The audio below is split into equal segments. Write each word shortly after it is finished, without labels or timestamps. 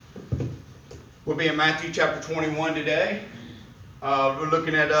We'll be in Matthew chapter 21 today. We're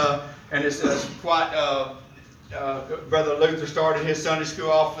looking at, and it's quite, Brother Luther started his Sunday school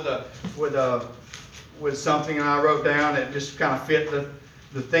off with something, and I wrote down that just kind of fit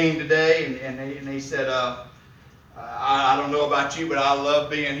the theme today. And he said, I don't know about you, but I love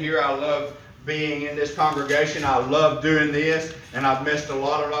being here. I love being in this congregation. I love doing this, and I've missed a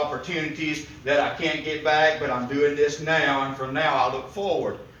lot of opportunities that I can't get back, but I'm doing this now, and from now I look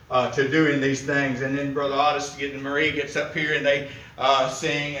forward to doing these things. And then Brother Otis and Marie gets up here and they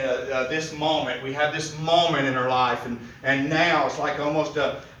sing this moment. We have this moment in our life, and now it's like almost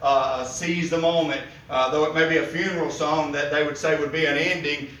a seize the moment, though it may be a funeral song that they would say would be an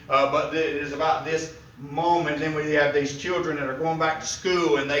ending, but it is about this moment. Then we have these children that are going back to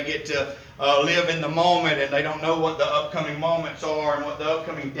school, and they get to live in the moment, and they don't know what the upcoming moments are and what the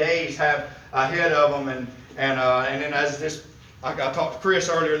upcoming days have ahead of them. And then as this, I talked to Chris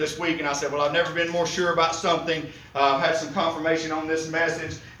earlier this week, and I said, well, I've never been more sure about something. I've had some confirmation on this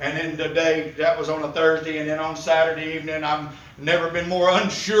message, and then today, that was on a Thursday, and then on Saturday evening, I've never been more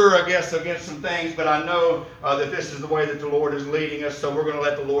unsure, I guess, against some things, but I know that this is the way that the Lord is leading us, so we're going to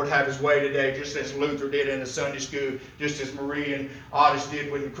let the Lord have His way today, just as Luther did in the Sunday school, just as Marie and Otis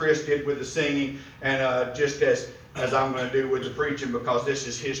did with, and Chris did with the singing, and just as I'm going to do with the preaching, because this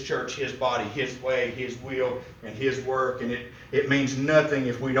is His church, His body, His way, His will, and His work, and it means nothing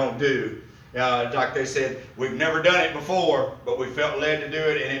if we don't do. Like they said, we've never done it before, but we felt led to do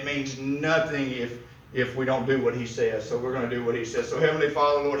it, and it means nothing if we don't do what He says. So we're going to do what He says. So Heavenly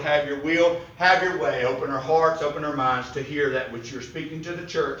Father, Lord, have your will, have your way. Open our hearts, open our minds to hear that which you're speaking to the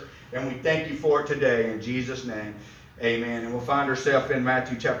church, and we thank you for it today. In Jesus' name, amen. And we'll find ourselves in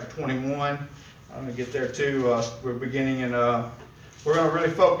Matthew chapter 21. I'm going to get there too. We're beginning in, we're going to really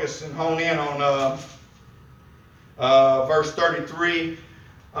focus and hone in on verse 33.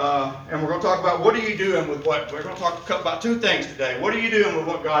 And we're going to talk about what are you doing with what, we're going to talk about two things today. What are you doing with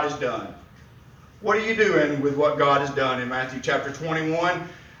what God has done? What are you doing with what God has done in Matthew chapter 21?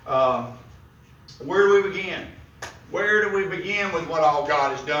 Where do we begin? Where do we begin with what all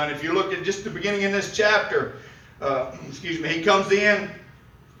God has done? If you look at just the beginning in this chapter, He comes in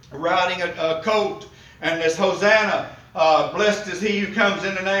riding a colt, and this Hosanna, blessed is he who comes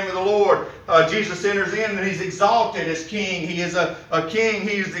in the name of the Lord. Jesus enters in, and He's exalted as King. He is a King.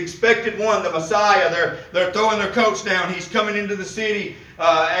 He's the expected one, the Messiah. They're throwing their coats down. He's coming into the city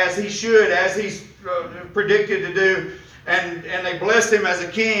as He should, as He's predicted to do. And they bless Him as a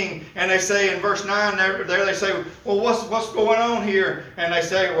King. And they say in verse 9 there they say, well, what's going on here? And they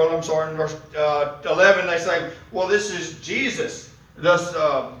say, well, I'm sorry, in verse 11 they say, well, this is Jesus. The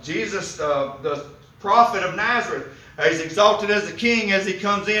prophet of Nazareth. He's exalted as a king as He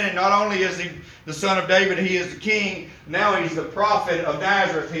comes in, and not only is He the son of David, He is the king. Now He's the prophet of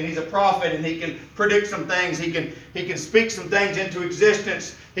Nazareth, and He's a prophet, and He can predict some things. He can speak some things into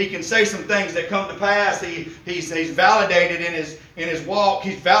existence. He can say some things that come to pass. He's validated in his walk.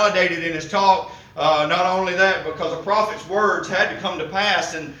 He's validated in His talk. Not only that, because a prophet's words had to come to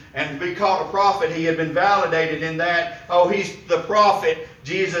pass, and to be called a prophet, he had been validated in that. Oh, He's the prophet,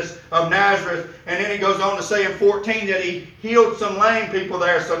 Jesus of Nazareth. And then he goes on to say in 14 that He healed some lame people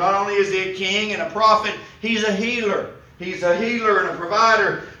there. So not only is He a king and a prophet, He's a healer. He's a healer and a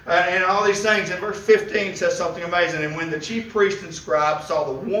provider and all these things. And verse 15 says something amazing. And when the chief priests and scribes saw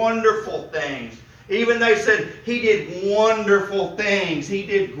the wonderful things, even they said, He did wonderful things. He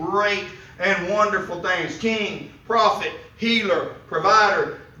did great and wonderful things. King, prophet, healer,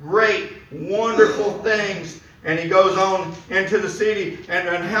 provider, great, wonderful things. And he goes on into the city.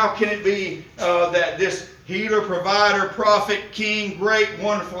 And how can it be that this healer, provider, prophet, king, great,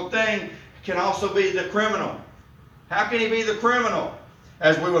 wonderful thing can also be the criminal? How can he be the criminal?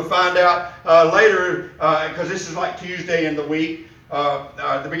 As we will find out later, because this is like Tuesday in the week.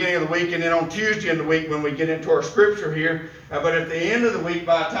 The beginning of the week, and then on Tuesday in the week when we get into our scripture here. But at the end of the week,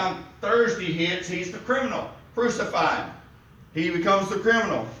 by the time Thursday hits, he's the criminal, crucified. He becomes the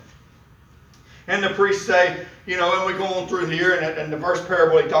criminal. And the priests say, and we go on through here, and the first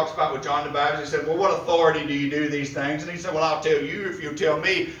parable He talks about with John the Baptist, He said, well, what authority do you do these things? And He said, well, I'll tell you if you tell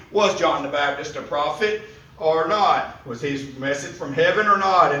me, was John the Baptist a prophet or not? Was his message from heaven or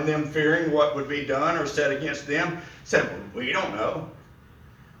not? And them fearing what would be done or said against them, said, well, we don't know.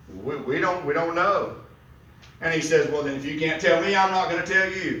 We don't know. And He says, well, then if you can't tell me, I'm not going to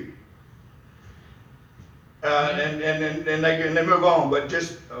tell you. And they move on, but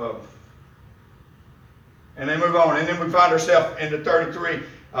and they move on. And then we find ourselves into 33.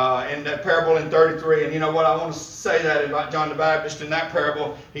 in that parable in 33. And you know what? I want to say that about John the Baptist in that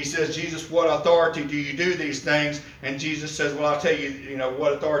parable. He says, Jesus, what authority do you do these things? And Jesus says, well, I'll tell you,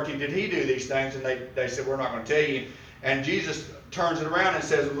 what authority did he do these things? And they said, we're not going to tell you. And Jesus turns it around and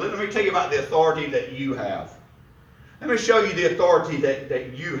says, let me tell you about the authority that you have. Let me show you the authority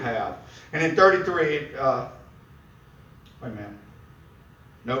that you have. And in 33, wait a minute.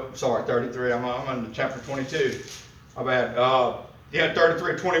 Nope, sorry, 33. I'm on chapter 22. My bad.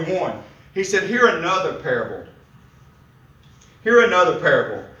 33:21. He said, hear another parable. Hear another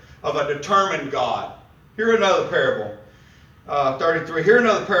parable of a determined God. Hear another parable. 33. Hear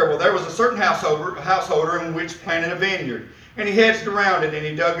another parable. There was a certain householder in which planted a vineyard. And he hedged around it, and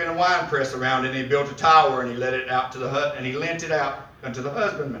he dug in a wine press around it, and he built a tower, and he let it out to the hut, and he lent it out unto the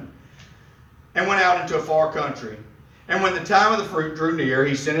husbandman, and went out into a far country. And when the time of the fruit drew near,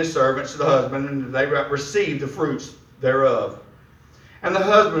 he sent his servants to the husbandman, and they received the fruits thereof. And the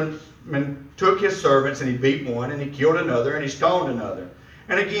husbandman took his servants, and he beat one, and he killed another, and he stoned another.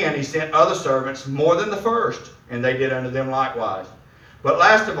 And again he sent other servants more than the first, and they did unto them likewise. But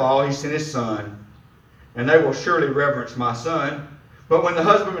last of all he sent his son, and they will surely reverence my son. But when the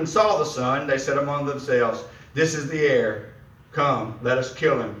husbandmen saw the son, they said among themselves, this is the heir. Come, let us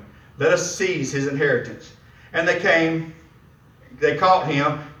kill him. Let us seize his inheritance. And they caught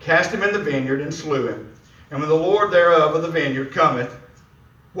him, cast him in the vineyard, and slew him. And when the Lord thereof of the vineyard cometh,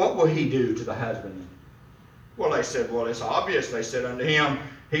 what will he do to the husbandman? Well, they said, well, it's obvious. They said unto him,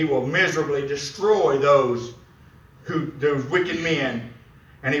 he will miserably destroy those wicked men,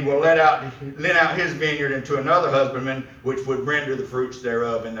 and he will lend out his vineyard into another husbandman, which would render the fruits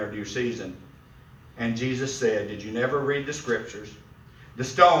thereof in their due season. And Jesus said, did you never read the scriptures? The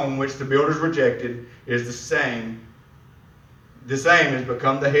stone which the builders rejected is the same. The same has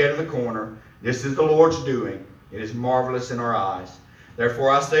become the head of the corner. This is the Lord's doing. It is marvelous in our eyes.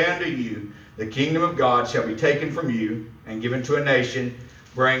 Therefore I say unto you, the kingdom of God shall be taken from you and given to a nation,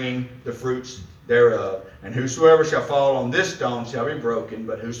 bringing the fruits thereof. And whosoever shall fall on this stone shall be broken,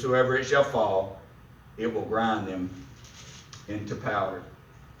 but whosoever it shall fall, it will grind them into powder.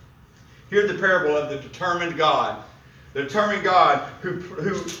 Here's the parable of the determined God. The determined God who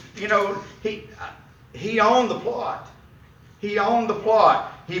he owned the plot. He owned the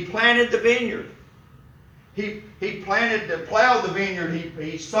plot. He planted the vineyard. He plowed the vineyard.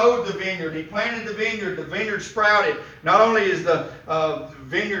 He sowed the vineyard. He planted the vineyard. The vineyard sprouted. Not only is the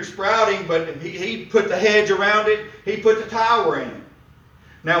vineyard sprouting, but he put the hedge around it. He put the tower in it.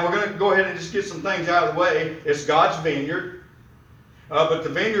 Now we're going to go ahead and just get some things out of the way. It's God's vineyard, but the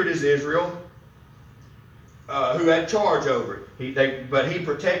vineyard is Israel, who had charge over it. But he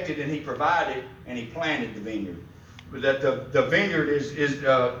protected and he provided and he planted the vineyard. That the vineyard is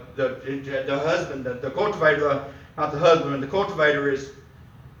the husband, the cultivator, not the husband. The cultivator is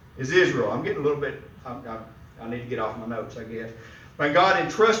Israel. I'm getting a little bit. I need to get off my notes, I guess. When God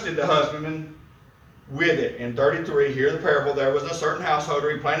entrusted the husbandman with it in 33, hear the parable. There was a certain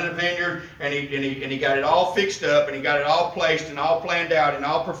householder. He planted a vineyard and he got it all fixed up and he got it all placed and all planned out and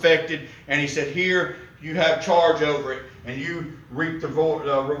all perfected. And he said, "Here you have charge over it, and you reap the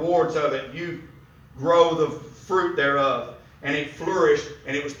rewards of it. You grow the fruit thereof." And it flourished,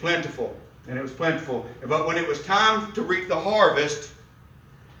 and it was plentiful, and it was plentiful. But when it was time to reap the harvest,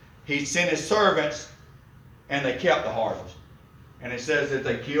 he sent his servants, and they kept the harvest. And it says that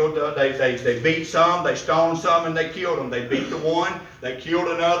they killed, they beat some, they stoned some, and they killed them. They beat the one, they killed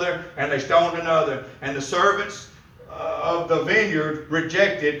another, and they stoned another. And the servants of the vineyard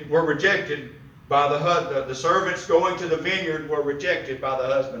were rejected by the servants going to the vineyard were rejected by the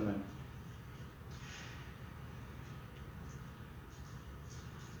husbandman.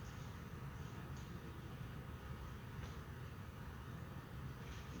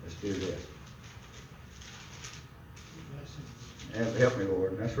 Let's do this. Help me,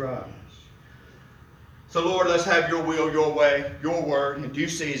 Lord. That's right. So, Lord, let's have your will, your way, your word in due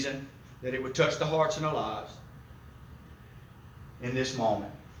season, that it would touch the hearts and the lives in this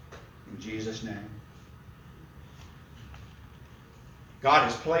moment. In Jesus' name. God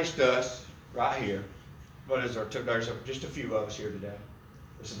has placed us right here. There's just a few of us here today.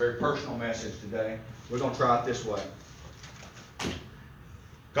 It's a very personal message today. We're going to try it this way.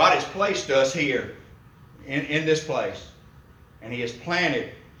 God has placed us here in this place. And he has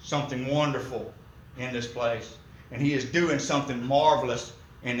planted something wonderful in this place. And he is doing something marvelous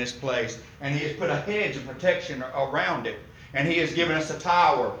in this place. And he has put a hedge of protection around it. And he has given us a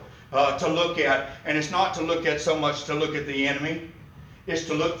tower to look at. And it's not to look at so much to look at the enemy. It's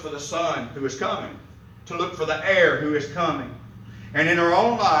to look for the son who is coming. To look for the heir who is coming. And in our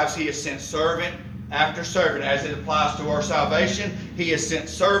own lives, he has sent servant after servant. As it applies to our salvation, He has sent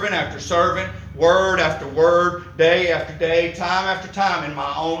servant after servant, word after word, day after day, time after time in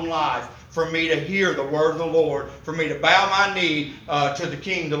my own life, for me to hear the word of the Lord, for me to bow my knee to the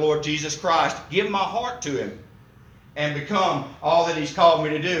King, the Lord Jesus Christ, give my heart to Him, and become all that He's called me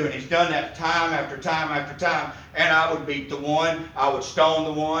to do. And He's done that time after time after time. And I would beat the one, I would stone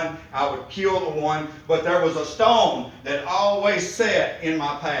the one, I would kill the one, but there was a stone that always sat in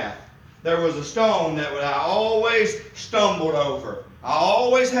my path. There was a stone that I always stumbled over. I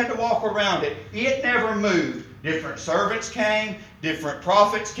always had to walk around it. It never moved. Different servants came, different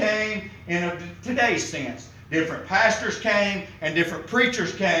prophets came, in today's sense. Different pastors came, and different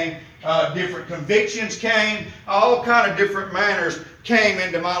preachers came, different convictions came, all kind of different manners came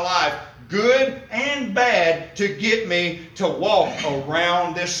into my life, good and bad, to get me to walk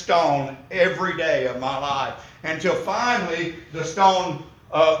around this stone every day of my life. Until finally, the stone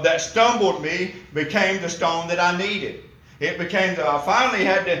that stumbled me became the stone that I needed. It became that I finally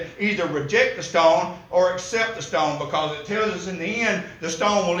had to either reject the stone or accept the stone, because it tells us in the end, the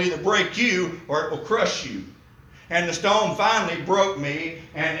stone will either break you or it will crush you. And the stone finally broke me,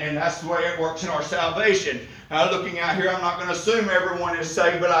 and that's the way it works in our salvation. Now, looking out here, I'm not going to assume everyone is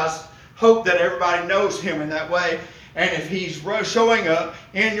saved, but I hope that everybody knows Him in that way. And if He's showing up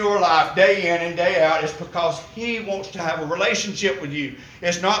in your life day in and day out, it's because He wants to have a relationship with you.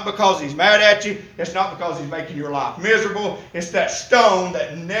 It's not because He's mad at you. It's not because He's making your life miserable. It's that stone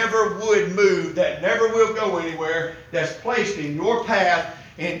that never would move, that never will go anywhere, that's placed in your path,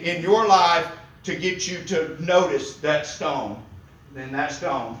 in your life, to get you to notice that stone. Then that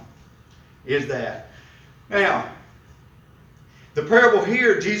stone is that. Now, the parable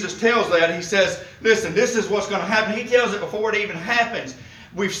here, Jesus tells that. He says, listen, this is what's going to happen. He tells it before it even happens.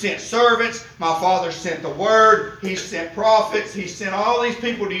 We've sent servants. My Father sent the Word. He sent prophets. He sent all these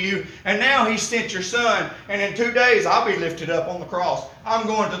people to you. And now He sent your Son. And in 2 days, I'll be lifted up on the cross. I'm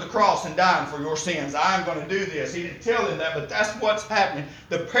going to the cross and dying for your sins. I'm going to do this. He didn't tell them that, but that's what's happening.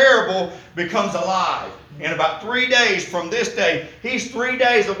 The parable becomes alive. In about 3 days from this day, He's 3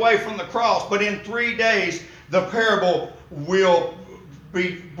 days away from the cross. But in 3 days, the parable will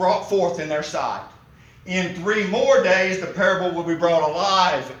be brought forth in their sight. In 3 more days, the parable will be brought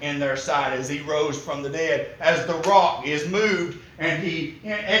alive in their sight as He rose from the dead, as the rock is moved and He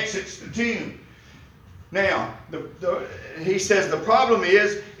exits the tomb. Now, He says the problem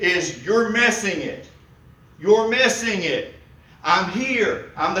is you're missing it. You're missing it. I'm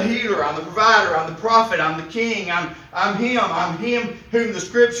here. I'm the healer. I'm the provider. I'm the prophet. I'm the king. I'm Him. I'm Him whom the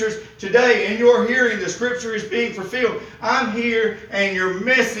Scriptures today, in your hearing, the Scripture is being fulfilled. I'm here and you're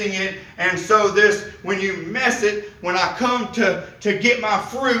missing it. And so when you miss it, when I come to get my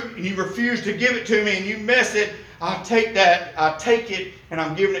fruit and you refuse to give it to me and you miss it, I take it and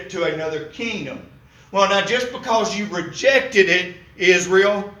I'm giving it to another kingdom. Well, now just because you rejected it,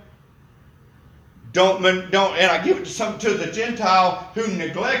 Israel, and I give it to the Gentile who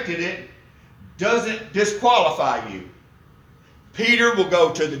neglected it, doesn't disqualify you. Peter will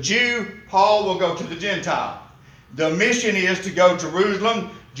go to the Jew, Paul will go to the Gentile. The mission is to go to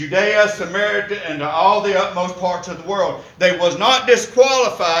Jerusalem, Judea, Samaria, and to all the utmost parts of the world. They was not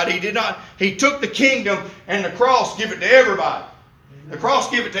disqualified. He took the kingdom and the cross, give it to everybody. The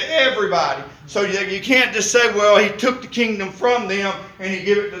cross give it to everybody. So you can't just say, well, He took the kingdom from them and He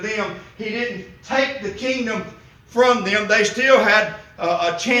gave it to them. He didn't take the kingdom from them. They still had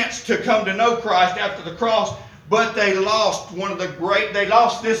a chance to come to know Christ after the cross, but they lost they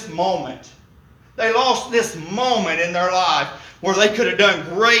lost this moment. They lost this moment in their life where they could have done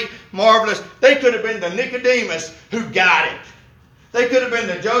great, marvelous. They could have been the Nicodemus who got it. They could have been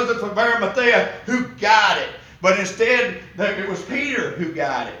the Joseph of Arimathea who got it. But instead, it was Peter who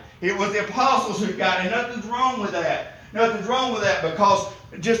got it. It was the apostles who got it. Nothing's wrong with that. Nothing's wrong with that, because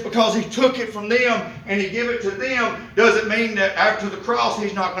just because He took it from them and He gave it to them doesn't mean that after the cross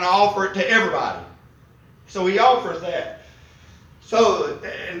He's not going to offer it to everybody. So He offers that. So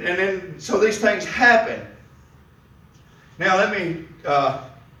these things happen. Now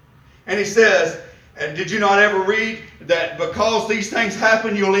and He says, did you not ever read that because these things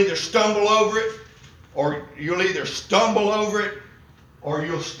happen, you'll either stumble over it, or you'll either stumble over it, or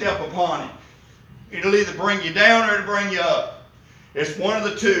you'll step upon it. It'll either bring you down or it'll bring you up. It's one of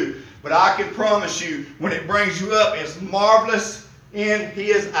the two. But I can promise you, when it brings you up, it's marvelous in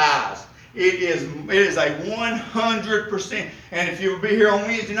His eyes. It is a 100%. And if you'll be here on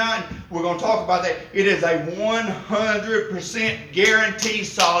Wednesday night, we're going to talk about that. It is a 100% guaranteed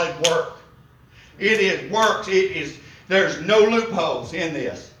solid work. It works. There's no loopholes in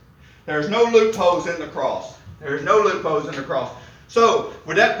this. There's no loopholes in the cross. There's no loopholes in the cross. So,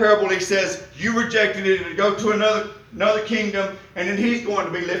 with that parable, he says, you rejected it to go to another kingdom, and then he's going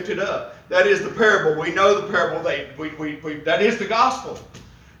to be lifted up. That is the parable. We know the parable. That is the gospel.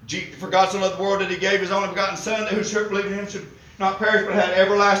 For God so loved the world that he gave his only begotten Son, that whosoever believe in him should not perish but have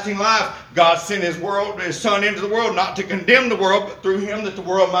everlasting life. God sent his Son into the world, not to condemn the world, but through him that the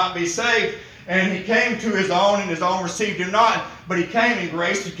world might be saved. And he came to his own, and his own received him not. But he came in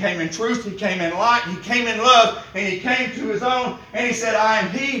grace, he came in truth, he came in light, he came in love, and he came to his own. And he said, I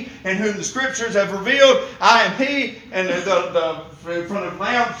am he in whom the scriptures have revealed. I am he, and from the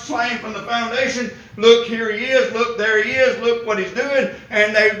lamb slain from the foundation. Look, here he is. Look, there he is. Look what he's doing.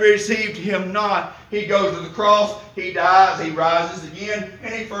 And they received him not. He goes to the cross, he dies, he rises again,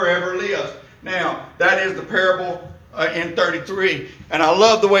 and he forever lives. Now, that is the parable in 33. And I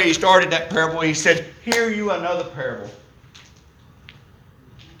love the way he started that parable. He said, hear you another parable.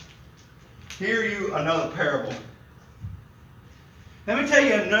 Hear you another parable. Let me tell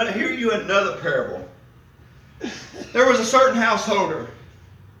you hear you another parable. There was a certain householder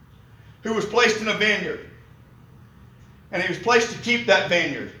who was placed in a vineyard. And he was placed to keep that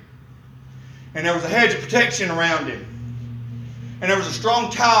vineyard. And there was a hedge of protection around him. And there was a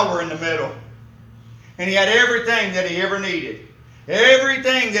strong tower in the middle. And he had everything that he ever needed.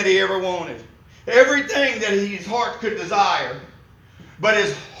 Everything that he ever wanted. Everything that his heart could desire. But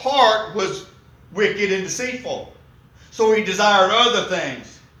his heart was wicked and deceitful. So he desired other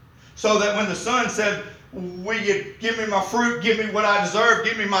things. So that when the son said, will you give me my fruit, give me what I deserve,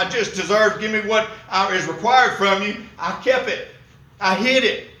 give me my just deserve, give me what is required from you, I kept it. I hid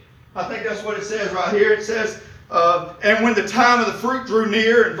it. I think that's what it says right here. It says, and when the time of the fruit drew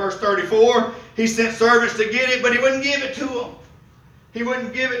near, in verse 34, he sent servants to get it, but he wouldn't give it to them. He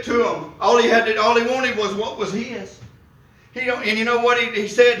wouldn't give it to them. All he wanted was what was his. And you know what he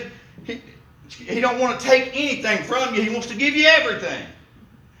said? He don't want to take anything from you. He wants to give you everything.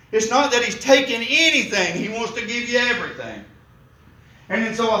 It's not that he's taking anything. He wants to give you everything. And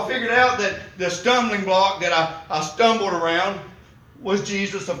then so I figured out that the stumbling block that I stumbled around was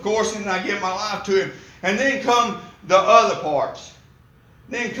Jesus, of course, and I give my life to him. And then come the other parts.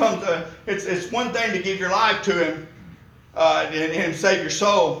 Then comes it's one thing to give your life to him and save your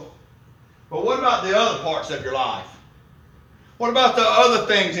soul. But what about the other parts of your life? What about the other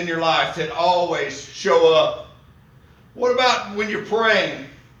things in your life that always show up? What about when you're praying,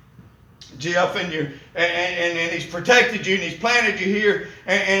 Jeff, and he's protected you and he's planted you here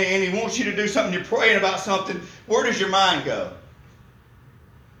and he wants you to do something, you're praying about something, where does your mind go?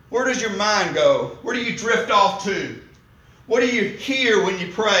 Where does your mind go? Where do you drift off to? What do you hear when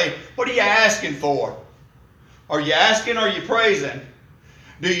you pray? What are you asking for? Are you asking or are you praising?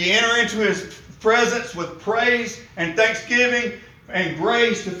 Do you enter into his presence with praise and thanksgiving and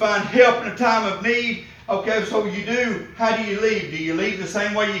grace to find help in a time of need? Okay, so you do. How do you leave? Do you leave the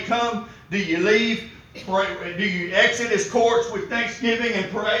same way you come? Do you leave? Do you exit his courts with thanksgiving and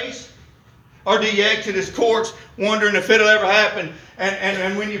praise? Or do you exit his courts wondering if it'll ever happen?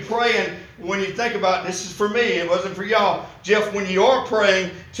 And when you pray and when you think about, this is for me, it wasn't for y'all. Jeff, when you are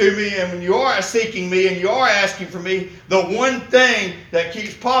praying to me and when you are seeking me and you are asking for me, the one thing that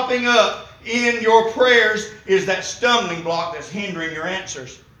keeps popping up in your prayers is that stumbling block that's hindering your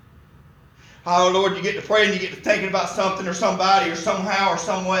answers. Oh, Lord, you get to praying, you get to thinking about something or somebody or somehow or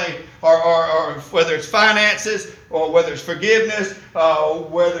some way, or whether it's finances or whether it's forgiveness,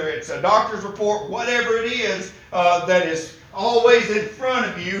 whether it's a doctor's report, whatever it is that is always in front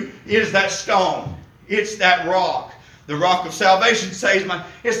of you is that stone. It's that rock. The rock of salvation saves my...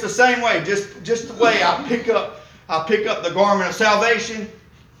 It's the same way, just the way I pick up the garment of salvation,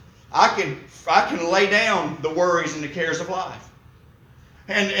 I can lay down the worries and the cares of life.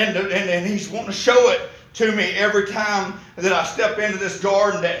 And he's wanting to show it to me every time that I step into this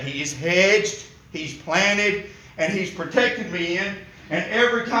garden that he's hedged, he's planted, and he's protected me in. And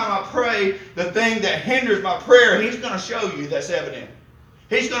every time I pray, the thing that hinders my prayer, he's going to show you that's evident.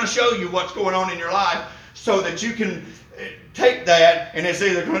 He's going to show you what's going on in your life so that you can take that, and it's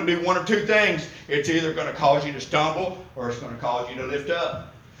either going to do one of two things. It's either going to cause you to stumble or it's going to cause you to lift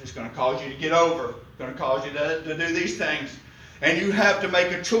up. It's going to cause you to get over. It's going to cause you to do these things. And you have to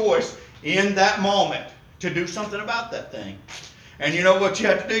make a choice in that moment to do something about that thing. And you know what you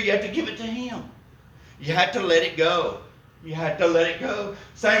have to do? You have to give it to him. You have to let it go. You have to let it go.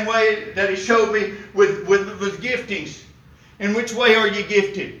 Same way that he showed me with giftings. In which way are you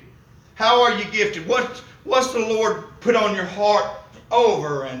gifted? How are you gifted? What's the Lord put on your heart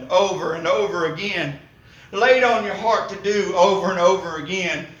over and over and over again? Laid on your heart to do over and over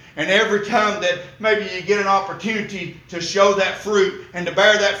again. And every time that maybe you get an opportunity to show that fruit and to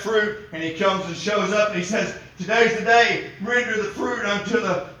bear that fruit, and he comes and shows up and he says, Today's the day. Render the fruit unto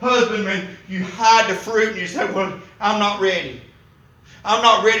the husbandman. You hide the fruit and you say, well, I'm not ready. I'm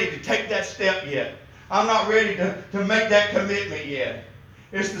not ready to take that step yet. I'm not ready to make that commitment yet.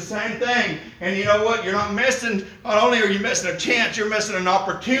 It's the same thing. And you know what? You're not missing, not only are you missing a chance, you're missing an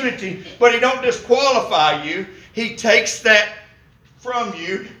opportunity. But He don't disqualify you. He takes that from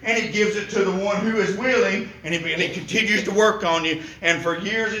you and He gives it to the one who is willing, and he continues to work on you. And for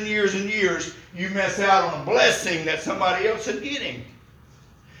years and years and years, you miss out on a blessing that somebody else is getting.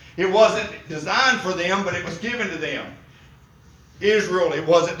 It wasn't designed for them, but it was given to them. Israel, it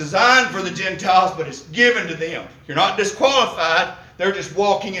wasn't designed for the Gentiles, but it's given to them. You're not disqualified. They're just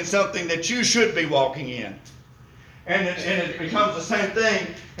walking in something that you should be walking in. And it becomes the same thing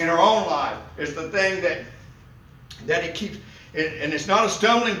in our own life. It's the thing that He keeps, and it's not a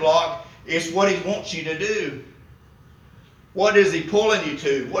stumbling block, it's what He wants you to do. What is He pulling you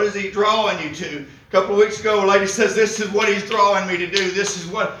to? What is He drawing you to? A couple of weeks ago, a lady says, this is what He's drawing me to do. This is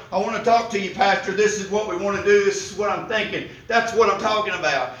what I want to talk to you, Pastor. This is what we want to do. This is what I'm thinking. That's what I'm talking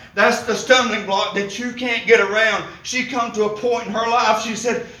about. That's the stumbling block that you can't get around. She come to a point in her life, she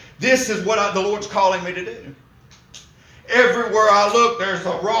said, this is what the Lord's calling me to do. Everywhere I look, there's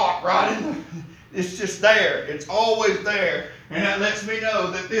a rock right in the, it's just there. It's always there. And that lets me know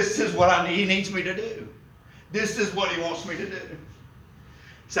that this is what He needs me to do. This is what He wants me to do.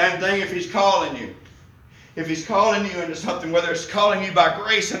 Same thing if He's calling you. If He's calling you into something, whether it's calling you by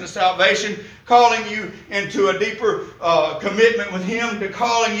grace into salvation, calling you into a deeper commitment with Him, to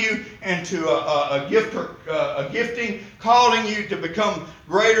calling you into a gift or a gifting, calling you to become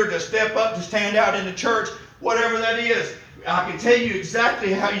greater, to step up, to stand out in the church, whatever that is, I can tell you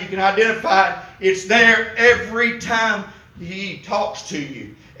exactly how you can identify it. It's there every time He talks to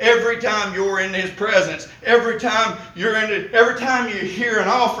you. Every time you're in His presence, every time every time you hear an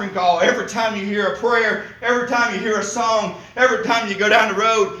offering call, every time you hear a prayer, every time you hear a song, every time you go down the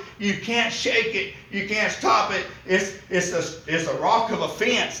road, you can't shake it, you can't stop it. It's a rock of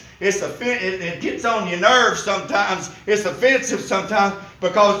offense. It gets on your nerves sometimes. It's offensive sometimes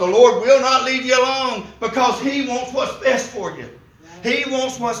because the Lord will not leave you alone because He wants what's best for you. He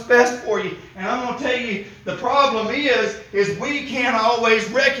wants what's best for you. And I'm going to tell you, the problem is we can't always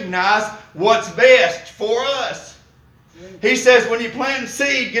recognize what's best for us. He says when you plant a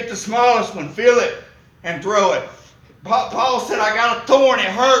seed, get the smallest one, fill it, and throw it. Paul said, I got a thorn, it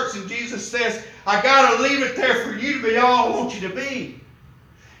hurts. And Jesus says, I got to leave it there for you to be all I want you to be.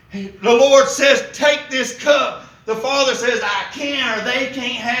 The Lord says, take this cup. The Father says, I can or they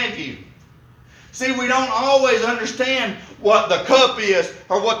can't have you. See, we don't always understand what the cup is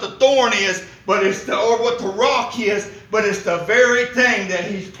or what the thorn is, but or what the rock is, but it's the very thing that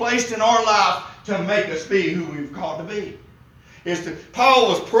He's placed in our life to make us be who we've called to be. Paul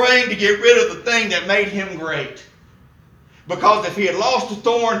was praying to get rid of the thing that made him great. Because if he had lost the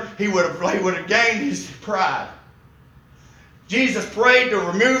thorn, he would have gained his pride. Jesus prayed to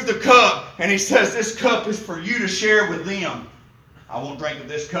remove the cup, and He says, this cup is for you to share with them. I won't drink of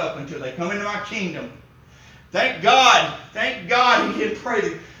this cup until they come into my kingdom. Thank God He didn't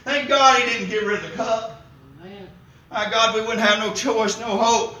pray. Thank God He didn't get rid of the cup. Amen. My God, we wouldn't have no choice, no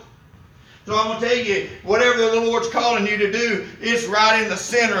hope. So I'm going to tell you, whatever the Lord's calling you to do, it's right in the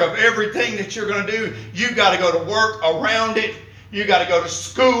center of everything that you're going to do. You've got to go to work around it. You've got to go to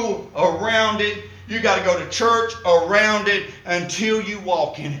school around it. You've got to go to church around it until you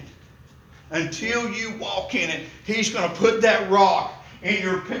walk in it. Until you walk in it, He's going to put that rock in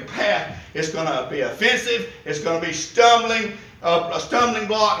your path. It's going to be offensive. It's going to be a stumbling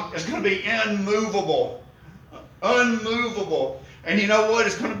block. It's going to be unmovable. Unmovable. And you know what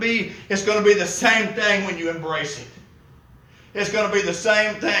it's going to be? It's going to be the same thing when you embrace it. It's going to be the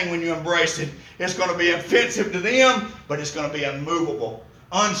same thing when you embrace it. It's going to be offensive to them, but it's going to be unmovable,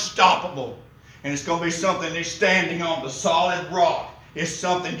 unstoppable. And it's going to be something that's standing on the solid rock. It's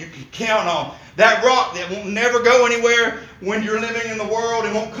something you can count on. That rock that won't never go anywhere when you're living in the world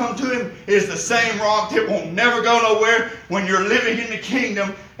and won't come to Him is the same rock that won't never go nowhere when you're living in the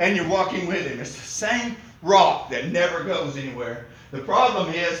kingdom and you're walking with Him. It's the same rock that never goes anywhere. The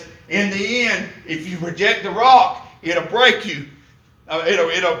problem is, in the end, if you reject the rock, it'll break you.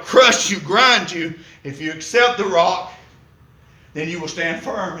 It'll crush you, grind you. If you accept the rock, then you will stand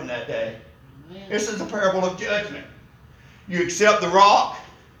firm in that day. Amen. This is a parable of judgment. You accept the rock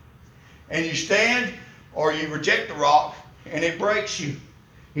and you stand, or you reject the rock and it breaks you.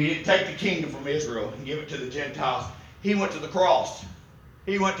 He didn't take the kingdom from Israel and give it to the Gentiles. He went to the cross.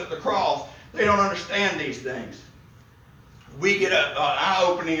 He went to the cross. They don't understand these things. We get an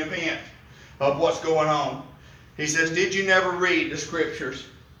eye-opening event of what's going on. He says, did you never read the scriptures?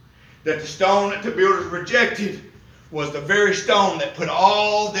 that the stone that the builders rejected was the very stone that put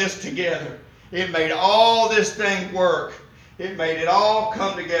all this together. It made all this thing work. It made it all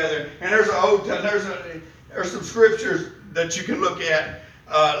come together. And there's some scriptures that you can look at,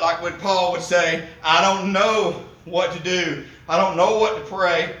 like what Paul would say, I don't know what to do. I don't know what to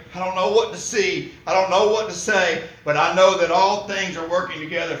pray. I don't know what to see. I don't know what to say. But I know that all things are working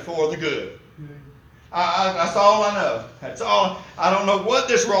together for the good. That's all I know. That's all. I don't know what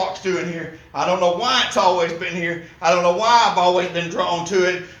this rock's doing here. I don't know why it's always been here. I don't know why I've always been drawn to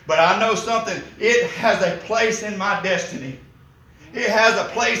it. But I know something. It has a place in my destiny. It has a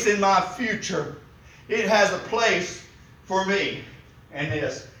place in my future. It has a place for me in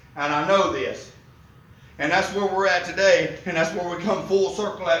this. And I know this. And that's where we're at today. And that's where we come full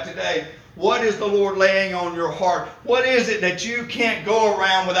circle at today. What is the Lord laying on your heart? What is it that you can't go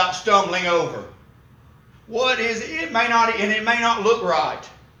around without stumbling over? What is it? It may not look right.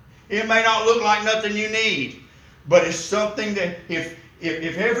 It may not look like nothing you need. But it's something that if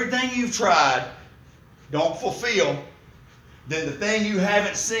everything you've tried don't fulfill, then the thing you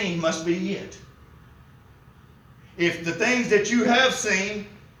haven't seen must be it. If the things that you have seen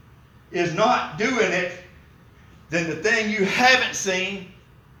is not doing it, then the thing you haven't seen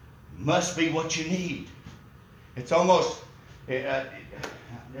must be what you need. It's almost, I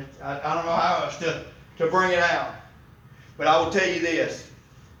don't know how else to bring it out. But I will tell you this.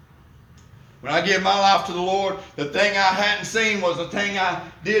 When I gave my life to the Lord, the thing I hadn't seen was the thing I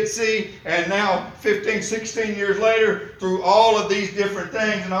did see. And now, 15, 16 years later, through all of these different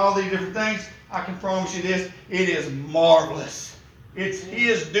things and all these different things, I can promise you this, it is marvelous. It's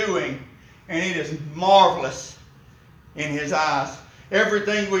His doing, and it is marvelous in His eyes.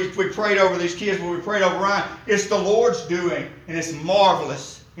 Everything we prayed over these kids, when we prayed over Ryan, it's the Lord's doing, and it's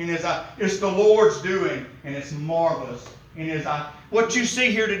marvelous in His eye. It's the Lord's doing, and it's marvelous in His eye. What you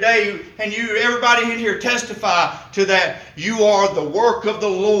see here today, and everybody in here testify to that, you are the work of the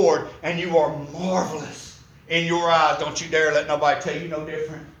Lord, and you are marvelous in your eyes. Don't you dare let nobody tell you no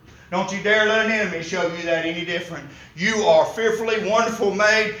different. Don't you dare let an enemy show you that any different. You are fearfully, wonderful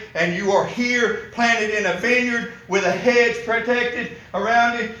made, and you are here planted in a vineyard with a hedge protected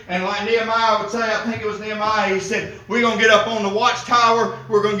around it. And like Nehemiah would say, I think it was Nehemiah, he said, we're going to get up on the watchtower,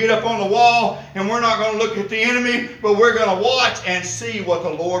 we're going to get up on the wall, and we're not going to look at the enemy, but we're going to watch and see what the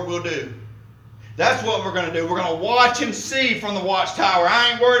Lord will do. That's what we're going to do. We're going to watch and see from the watchtower.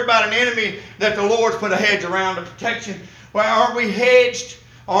 I ain't worried about an enemy that the Lord's put a hedge around to protect you. Well, aren't we hedged?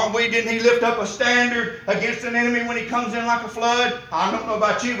 Didn't He lift up a standard against an enemy when he comes in like a flood? I don't know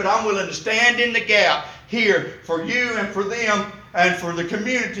about you, but I'm willing to stand in the gap here for you and for them and for the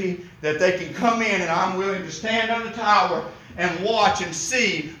community that they can come in, and I'm willing to stand on the tower and watch and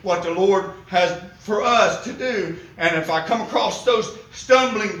see what the Lord has for us to do. And if I come across those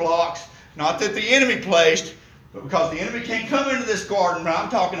stumbling blocks, not that the enemy placed, but because the enemy can't come into this garden that I'm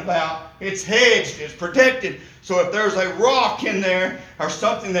talking about, it's hedged, it's protected. So if there's a rock in there or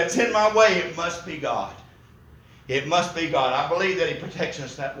something that's in my way, it must be God. It must be God. I believe that He protects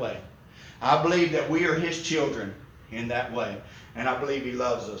us that way. I believe that we are His children in that way. And I believe He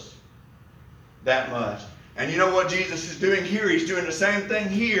loves us that much. And you know what Jesus is doing here? He's doing the same thing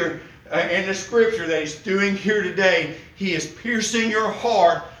here in the scripture that He's doing here today. He is piercing your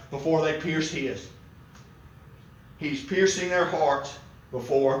heart before they pierce His. He's piercing their hearts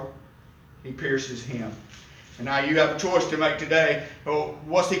before He pierces him. And now you have a choice to make today. Oh,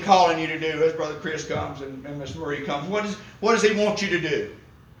 what's He calling you to do? As Brother Chris comes and Miss Marie comes, what does He want you to do?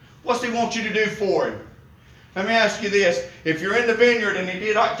 What's He want you to do for Him? Let me ask you this. If you're in the vineyard, and He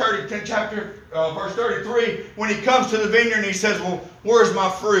did like verse 33, when He comes to the vineyard and He says, well, where's my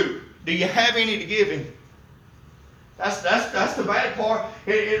fruit? Do you have any to give Him? That's the bad part.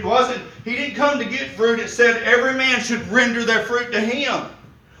 It wasn't, He didn't come to get fruit. It said every man should render their fruit to Him.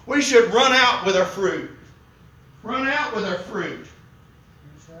 We should run out with our fruit. Run out with our fruit.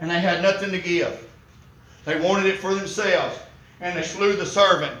 And they had nothing to give. They wanted it for themselves. And they slew the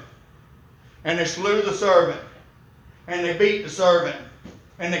servant. And they slew the servant. And they beat the servant.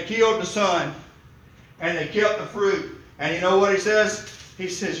 And they killed the son. And they killed the fruit. And you know what He says? He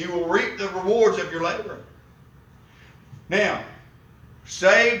says, you will reap the rewards of your labor. Now,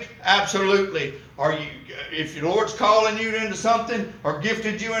 saved? Absolutely. If your Lord's calling you into something or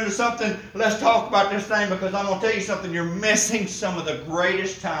gifted you into something, let's talk about this thing, because I'm going to tell you something. You're missing some of the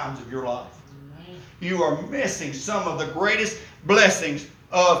greatest times of your life. You are missing some of the greatest blessings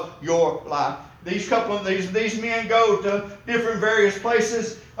of your life. These men go to different various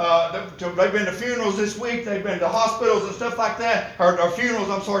places. They've been to funerals this week. They've been to hospitals and stuff like that. Or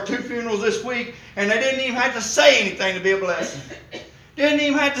funerals, 2 funerals this week. And they didn't even have to say anything to be a blessing. Didn't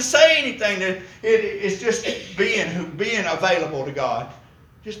even have to say anything. It's just being available to God.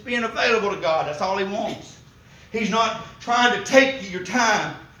 Just being available to God. That's all He wants. He's not trying to take your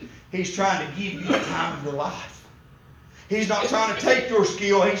time. He's trying to give you the time of your life. He's not trying to take your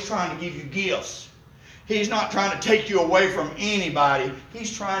skill. He's trying to give you gifts. He's not trying to take you away from anybody.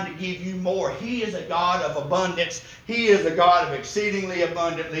 He's trying to give you more. He is a God of abundance. He is a God of exceedingly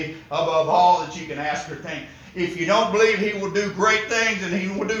abundantly above all that you can ask or think. If you don't believe He will do great things and He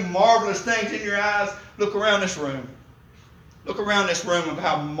will do marvelous things in your eyes, look around this room. Look around this room of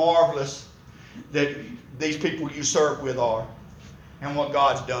how marvelous that these people you serve with are and what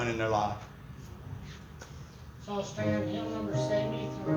God's done in their life. So I'll stand hymn number 73.